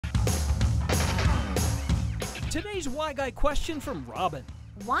Today's Why Guy question from Robin.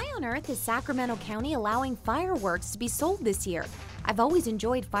 Why on earth is Sacramento County allowing fireworks to be sold this year? I've always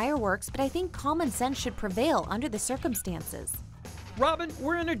enjoyed fireworks, but I think common sense should prevail under the circumstances. Robin,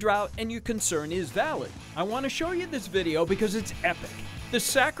 we're in a drought and your concern is valid. I want to show you this video because it's epic. The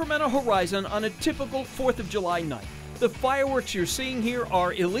Sacramento horizon on a typical 4th of July night. The fireworks you're seeing here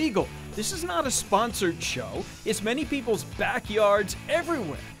are illegal. This is not a sponsored show. It's many people's backyards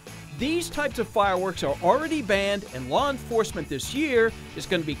everywhere. These types of fireworks are already banned, and law enforcement this year is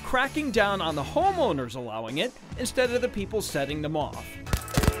going to be cracking down on the homeowners allowing it instead of the people setting them off.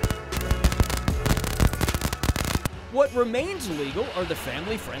 What remains legal are the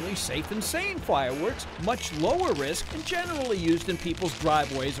family-friendly, safe and sane fireworks, much lower risk and generally used in people's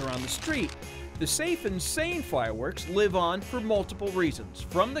driveways around the street. The safe and sane fireworks live on for multiple reasons.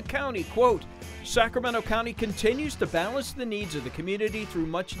 From the county, quote, Sacramento County continues to balance the needs of the community through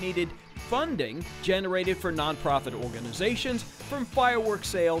much-needed funding generated for nonprofit organizations from fireworks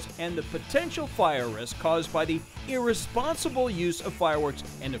sales and the potential fire risk caused by the irresponsible use of fireworks,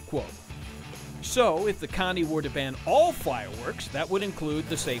 end of quote. So, if the county were to ban all fireworks, that would include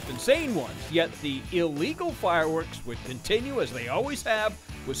the safe and sane ones. Yet the illegal fireworks would continue as they always have,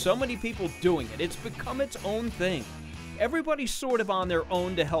 with so many people doing it. It's become its own thing. Everybody's sort of on their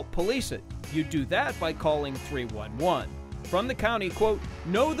own to help police it. You do that by calling 311. From the county, quote,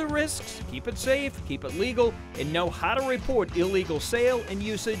 know the risks, keep it safe, keep it legal, and know how to report illegal sale and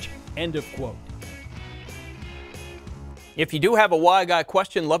usage, end of quote. If you do have a Why Guy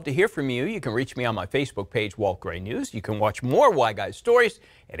question, love to hear from you. You can reach me on my Facebook page, Walt Gray News. You can watch more Why Guy stories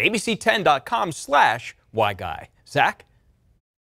at abc10.com/Why Guy. Zach?